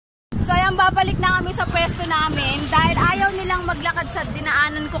So ayan, babalik na kami sa pwesto namin dahil ayaw nilang maglakad sa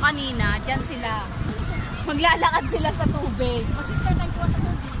dinaanan ko kanina. Diyan sila. Maglalakad sila sa tubig. Sister, tayo sa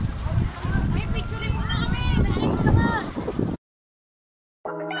tubig. May picturing muna kami. Naaling ko naman.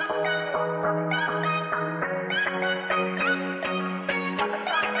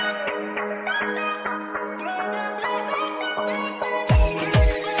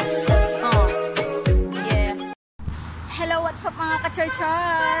 What's up mga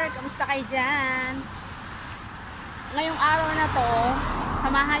ka-char-char? Kamusta kayo dyan? Ngayong araw na to,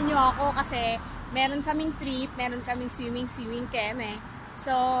 samahan nyo ako kasi meron kaming trip, meron kaming swimming keme.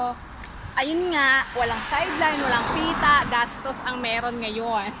 So, ayun nga, walang sideline, walang pita, gastos ang meron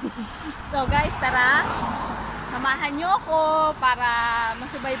ngayon. So guys, tara, samahan nyo ako para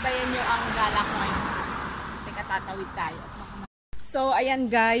masubaybayan nyo ang gala ko ngayon. Teka, tatawid tayo. So, ayan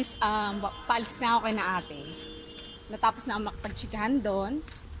guys, paalis na ako kay na ate. Natapos na ang makapagchikahan doon.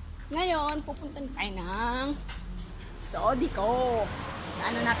 Ngayon, pupunta tayo ng Sodi ko.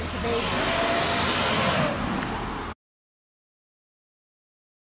 Ano natin si baby.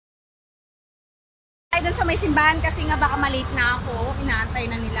 Tayo doon sa may simbahan kasi nga baka malate na ako.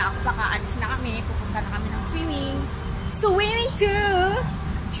 Inaantay na nila ako. Baka alis na kami. Pupunta na kami ng swimming. Swimming to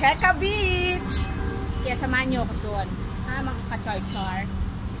Chekka Beach. Kaya samahan nyo ako doon. Ha, mga ka-char-char.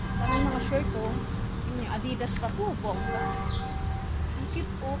 Parang mga shirt to. Adidas pa to, bongga. Ang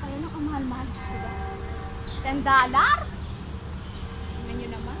cute po, kaya nang kamahal-mahal, diba? $10? Tingnan nyo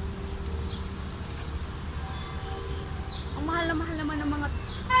naman. Ang mahal-mahal naman ng mga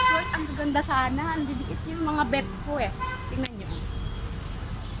short. Ang gaganda sana. Ang diliit yung mga bet ko eh. Tingnan nyo.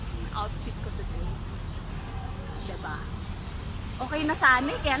 Outfit ko today. Diba? Okay na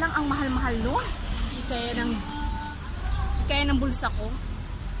sana eh. Kaya lang ang mahal-mahal nun. Hindi kaya ng bulsa ko.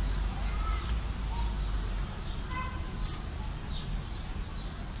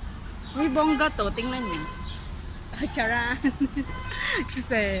 Uy, bongga to. Tingnan niyo. Charan.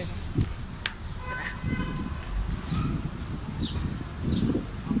 Kasi.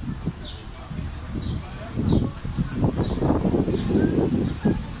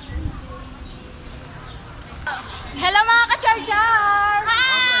 Hello mga ka-char-char!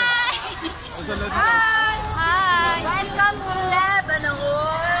 Hi! Hi! Hi! Welcome to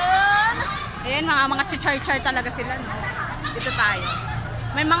Lebanon! Ayan, mga char-char talaga sila, no? Dito tayo.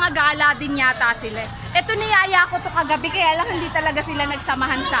 May mga gala din yata sila. Ito niyaya ko to kagabi, kaya lang hindi talaga sila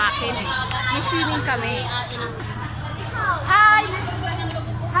nagsamahan sa akin eh. May swimming kami. Hi!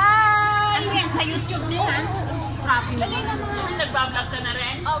 Hi! Ano yan? Sa YouTube din yan? Grabe na. Nagbablog ka na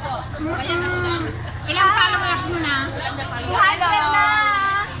rin? Opo. Ilang followers mo na? 200 na!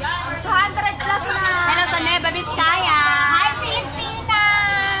 200 plus na! Hello sa Neva Vizcaya! Hi Pilipina!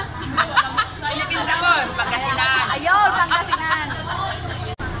 Sa Ilocos, Pangasinan! Ayun, Pangasinan!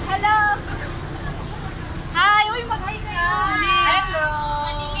 Hello! Hi! Uy, mag-hi kayo! Hello!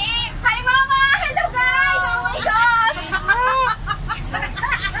 Hi, Mama! Hello, guys! Oh my gosh!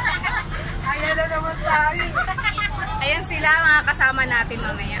 Ayan na naman sa akin. Ayan sila, mga kasama natin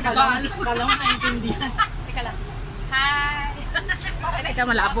mamaya. Kala mo naintindihan. Teka lang. Hi! Teka,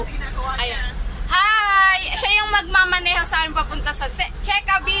 malabo. Ayan. Hi! Siya yung magmamaneho sa amin papunta sa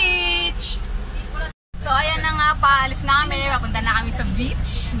Chekka Beach! So, ayan na nga, paalis na kami. Papunta na kami sa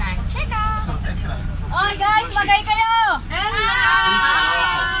beach ng Chekka. Oh, guys, magay kayo! Hello!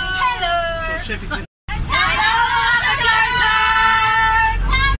 Hello! Hello, mga ka-char-char!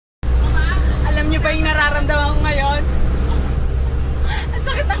 Alam niyo ba yung nararamdaman ko ngayon? Ang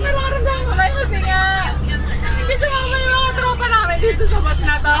sakit ang nararamdaman ko ngayon kasi nga hindi sumama yung mga tropa namin dito sa bus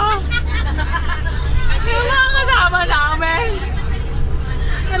na to. Yung mga kasama namin.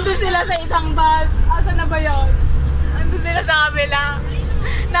 Nandun sila sa isang bus. Asa na ba yun? Nandun sila sa kabila.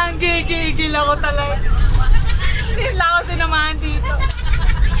 Nanggigigil ako talaga. Hindi lang ako sinamahan dito.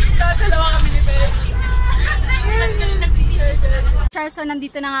 Dalawa kami ni Beth. So,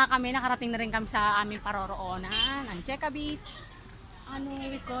 nandito na nga kami. Nakarating na rin kami sa aming paroroonan. Ang Chekka Beach. Ano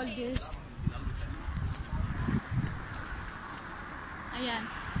we call this? Ayan.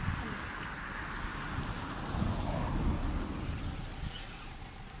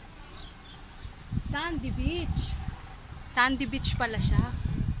 Sandy Beach. Sandy Beach pala siya.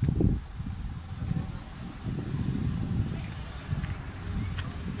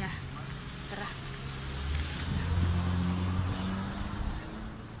 Yeah. Tara.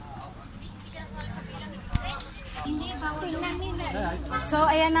 So,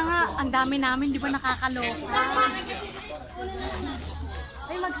 ayan na nga. Ang dami namin. Di ba nakakaloka?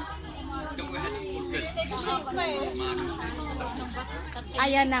 Ay,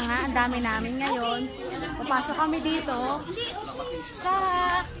 ayan na nga, ang dami namin ngayon. Papasok kami dito sa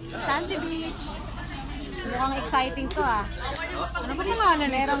Ate Beach. Mukhang exciting to ah. Ano ba pangalan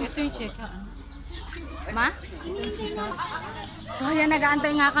nito? Ito yung Chekka. Ma? So ayan,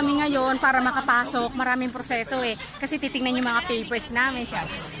 nag-aantay nga kami ngayon para makapasok. Maraming proseso eh. Kasi titingnan yung mga papers namin.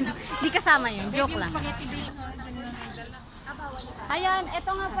 Hindi kasama yun. Joke lang. Ayan,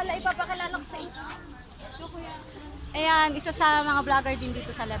 eto nga pala ipapakilala ko sa inyo. Ayan, isa sa mga vlogger din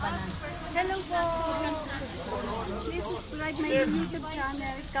dito sa Lebanon. Hello po. Please subscribe my YouTube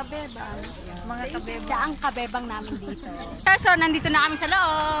channel, Kabebang. Mga kabebang. Siya ang kabebang namin dito. So, nandito na kami sa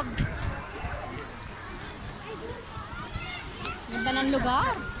loob. Ganda ng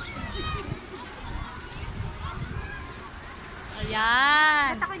lugar. Ayan.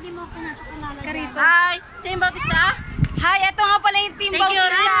 Ba't ako hindi mo pinapakilala? Karito. Hi! Team Bautista? Hi, ito nga pala yung Team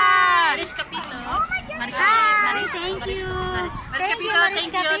Bautista. Maris Capito. Oh my God. Maris Thank you. Thank you, Maris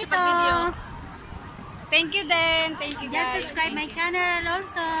Capito. Thank you din. Thank you guys. Just subscribe my channel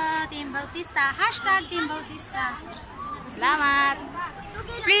also, Team Bautista. Hashtag Team Bautista. Salamat.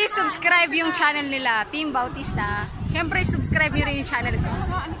 Please subscribe yung channel nila, Team Bautista. Siyempre, subscribe nyo rin yung channel ko.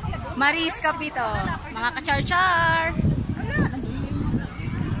 Maris Capito. Mga ka-char-char.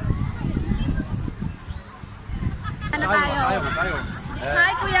 Ano tayo?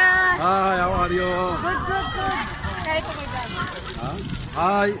 Hi, Kuya. Hi, how are you? Good, good, good. Kaya ito may vlog.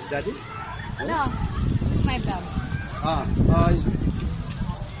 Hi, Daddy. No, this is my vlog. Hi.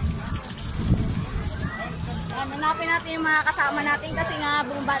 Hanapin natin yung mga kasama natin kasi nga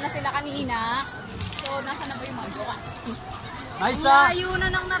bumaba na sila kanina. So, nasa na ba yung mga jowa? Nice, Ang layo na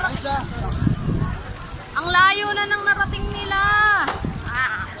ng narating. Ang layo na ng narating nila.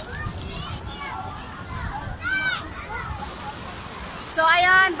 So,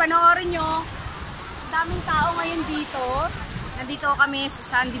 ayan, panoorin nyo. Daming tao ngayon dito. Nandito kami sa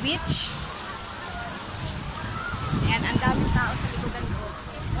Sandy Beach. Ayan, ang daming tao sa likodan ko.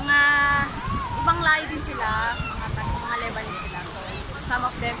 Mga ibang layo din sila, mga Lebanese sila. So, some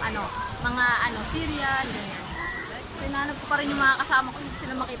of them, mga Syrian, ganyan. So, hinanap ko pa rin yung mga kasama ko, hindi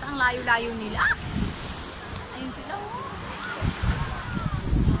sila makita, ang layo-layo nila. Ayun sila.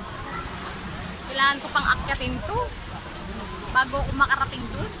 Kailangan ko pang akyatin to bago ako makarating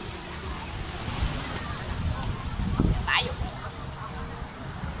doon. Tayo.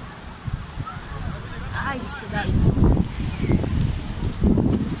 Ay, Diyos ko dahil.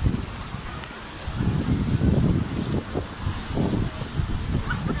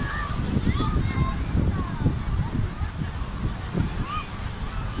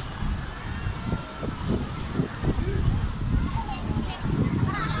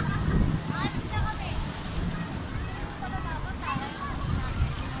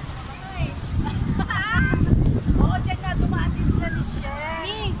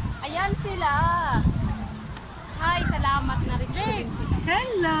 Ayan sila. Hi, salamat na rin din sila.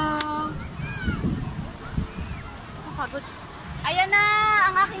 Hello! Pagod. Ayan na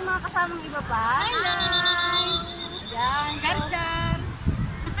ang aking mga kasamang iba pa. Hello! Yan. Char-char!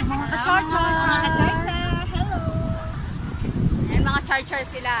 Mga ka-char-char. Mga char-char! Hello! Ayan, mga char-char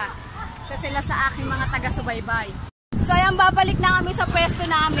sila. Isa sila sa aking mga taga-subaybay. So ayan, babalik na kami sa pwesto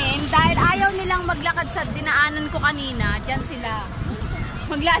namin dahil ayaw nilang maglakad sa dinaanan ko kanina. Diyan sila.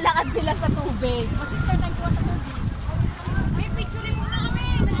 Maglalakad sila sa tubig. Sister, tayo sa tubig. May picture mo na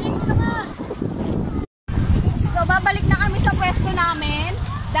kami. So babalik na kami sa pwesto namin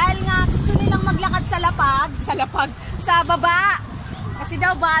dahil nga gusto nilang maglakad sa baba. Kasi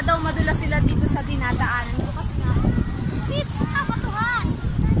daw madulas sila dito sa dinadaanan ko kasi nga it's kapatuhan.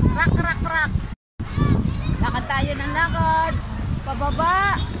 Rak. Lakad tayo ng lakad,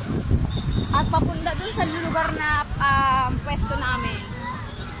 pababa, at papunta dun sa lugar na pwesto namin.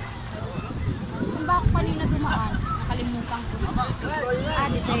 Saan ba ako kanina dumaan? Nakalimutan ko.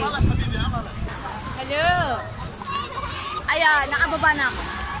 Dito. Hello! Ayan, nakababa na ako.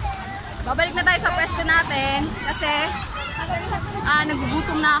 Babalik na tayo sa pwesto natin kasi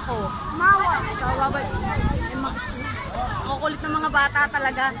nagugutom na ako. Mawa! So, babalik. Kukulit ng mga bata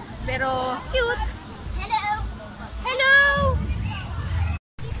talaga, pero cute! Hello!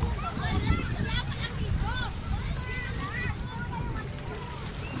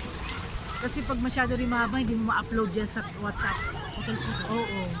 Kasi pag masyado rin mahaba, hindi mo ma-upload dyan sa WhatsApp.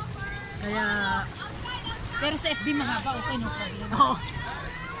 Oo. Kaya, pero sa FB mahaba, okay, no problem. Oo.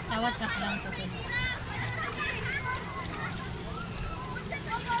 Sa WhatsApp lang ito.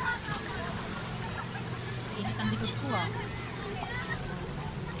 Init ang likod ko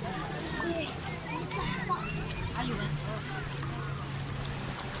Ayun.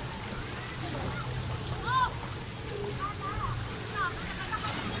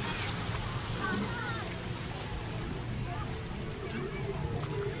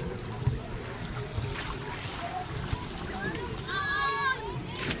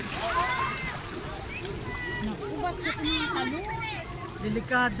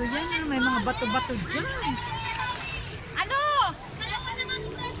 Delikado yan. May mga bato-bato dyan. Ano?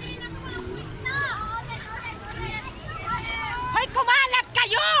 Hoy, kumalat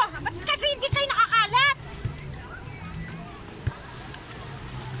kayo! Ba't kasi hindi kayo nakakalat?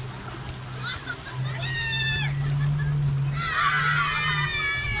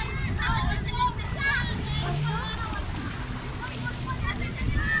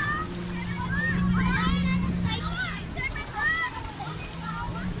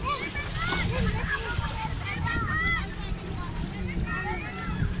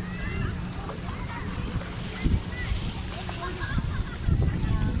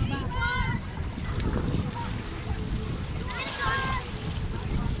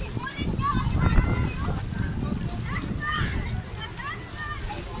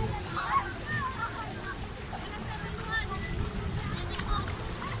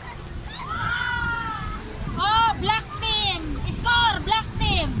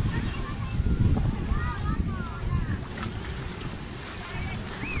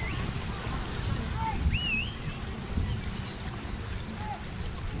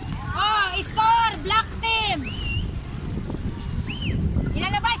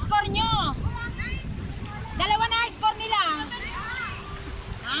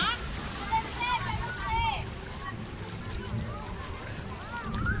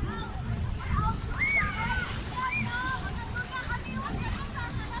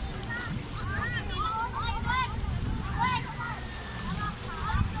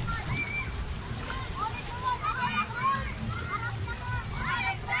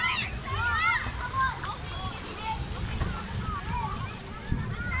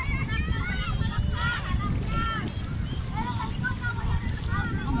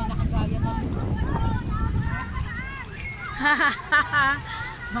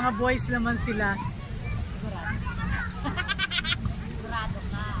 Mga boys naman sila. Sigurado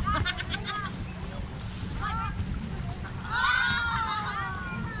ka.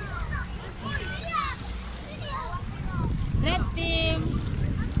 Red team.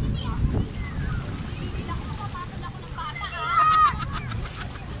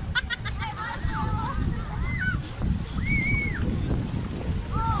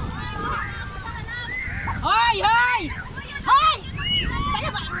 Hoy, hoy! Hoy!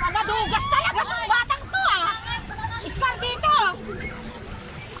 Madugas talaga tong batang to ah! Iskar dito!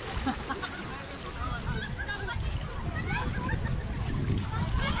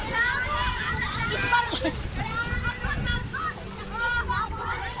 Iskar!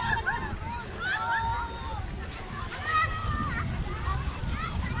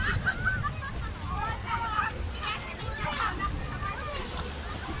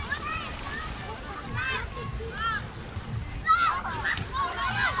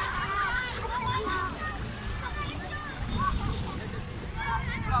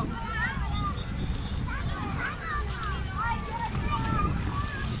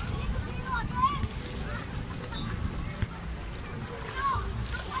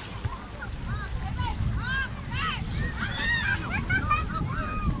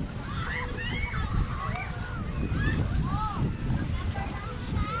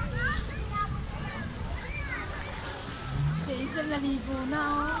 Isang naligo na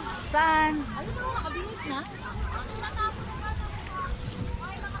oh. Saan? Ayun oh, nakabihis na.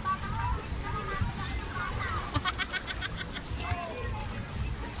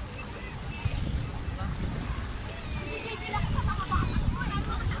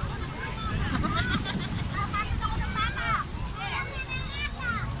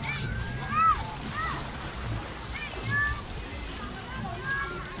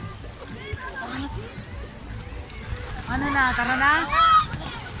 Ano na? Tara na?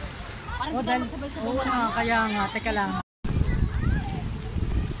 Parang O, hindi dahil, magsabay-sabay oo na. nga, kaya nga, teka lang.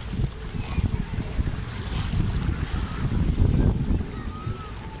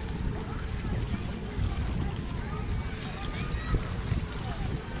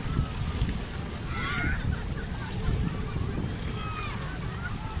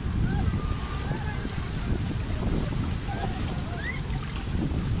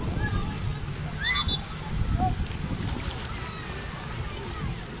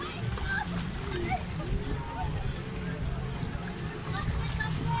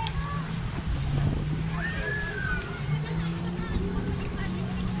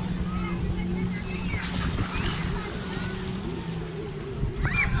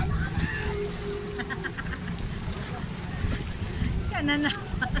 Siya na.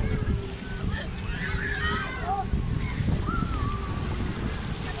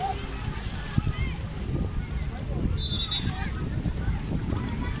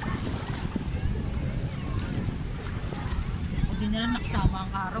 Hindi na lang nakasama.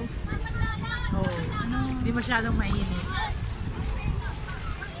 Hindi masyadong mainit.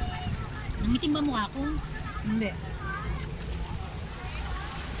 Nangitim ba mukha ko? Hindi.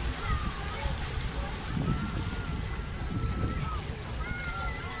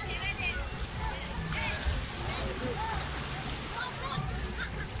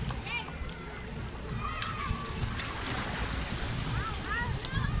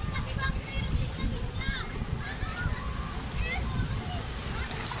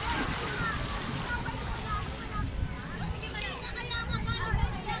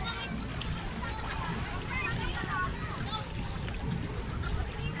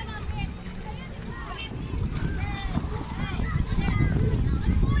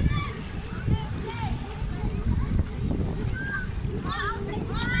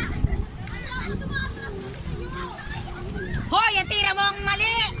 Hoy, ang tira mo ang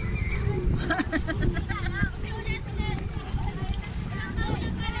mali!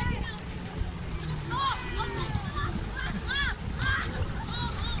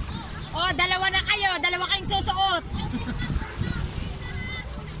 Oh, dalawa na kayo. Dalawa kayong susuot.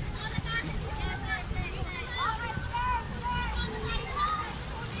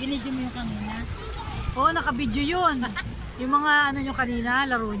 Binidyo mo yung kanina. Oo, naka-video yun. Yung mga ano nyo kanina,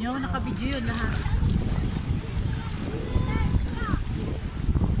 laro nyo, naka-video yun lahat.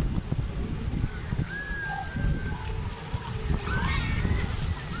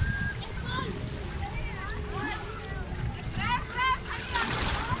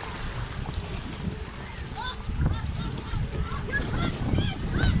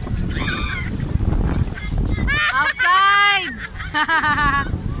 Outside!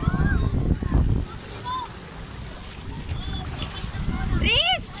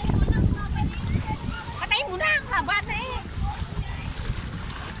 Tris! Patayin mo na. Haba na eh.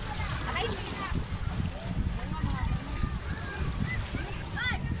 Patayin mo na.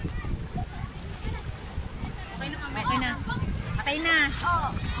 Okay na. Patayin na.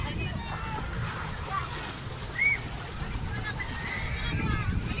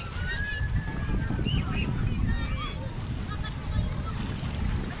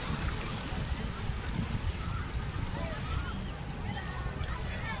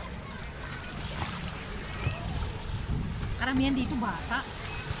 Karamihan dito bata.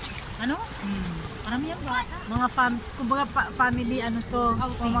 Ano? Karamihan bata. Mga kumbaga family ano to,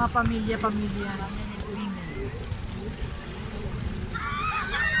 Outing. mga pamilya.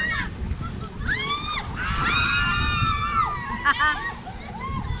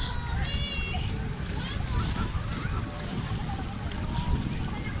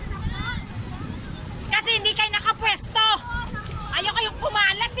 Kasi hindi kayo nakapwesto. Ayaw kayong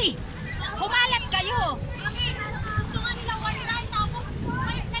kumalat eh. Kumalat kayo. Gusto nga nila one night tapos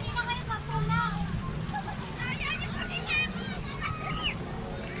kanina kayo sa tula.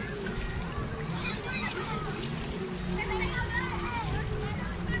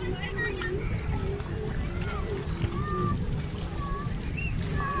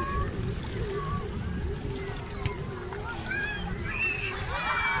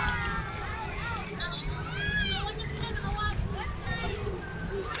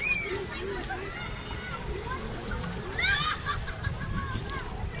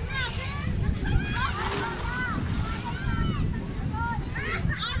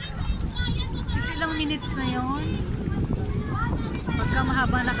 Ilang minutes na yon? Pagka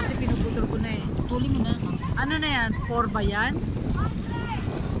mahaba na kasi pinuputol ko na eh. Tuli mo na. Ano na yan? 4 ba yan?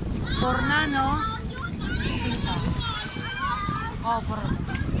 4 na, no? Oh, por.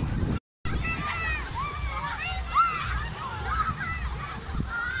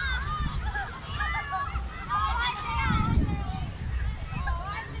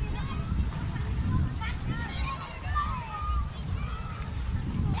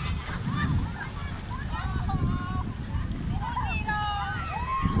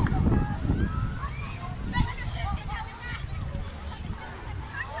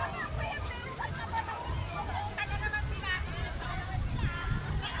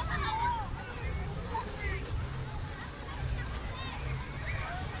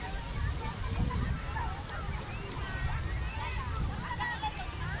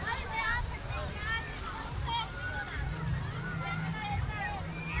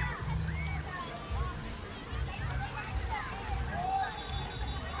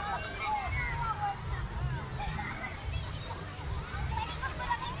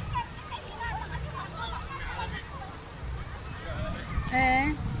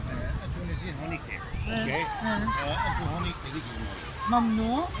 التونسيين هونيك اوكي انتم هونيك هذيك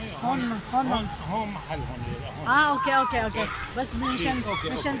ممنوع؟ هون هون محلهم هون اوكي بس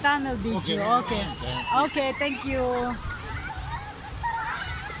مشان تعمل فيديو. اوكي ثانك يو.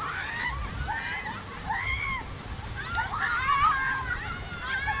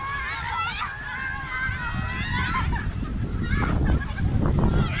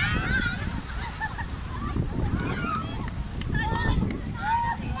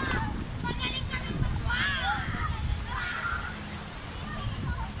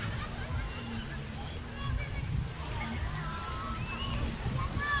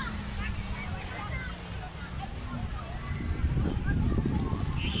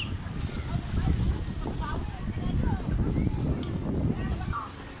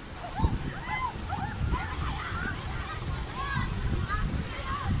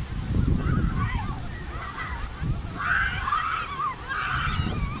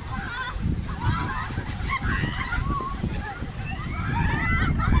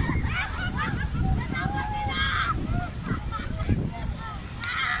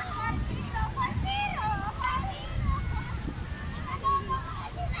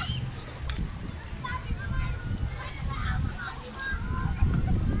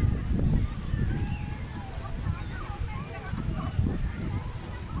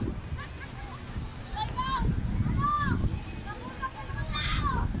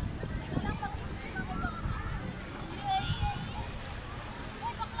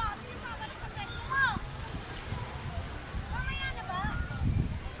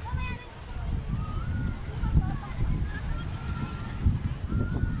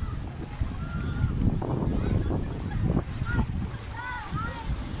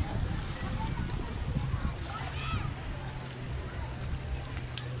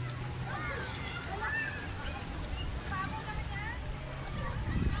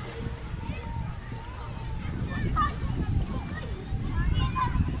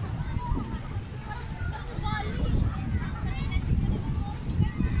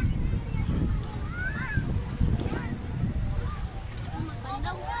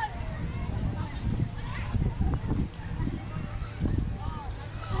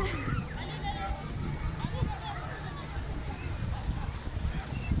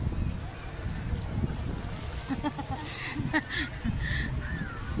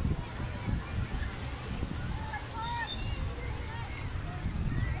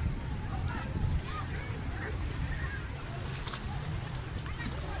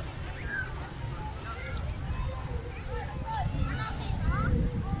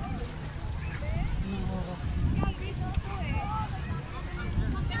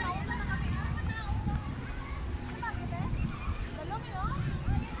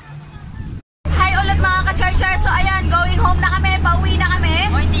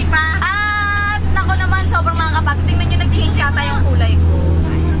 halata yung kulay ko.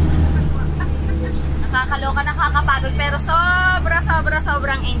 Nakakaloka, nakakapagod, pero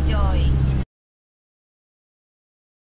sobrang enjoy.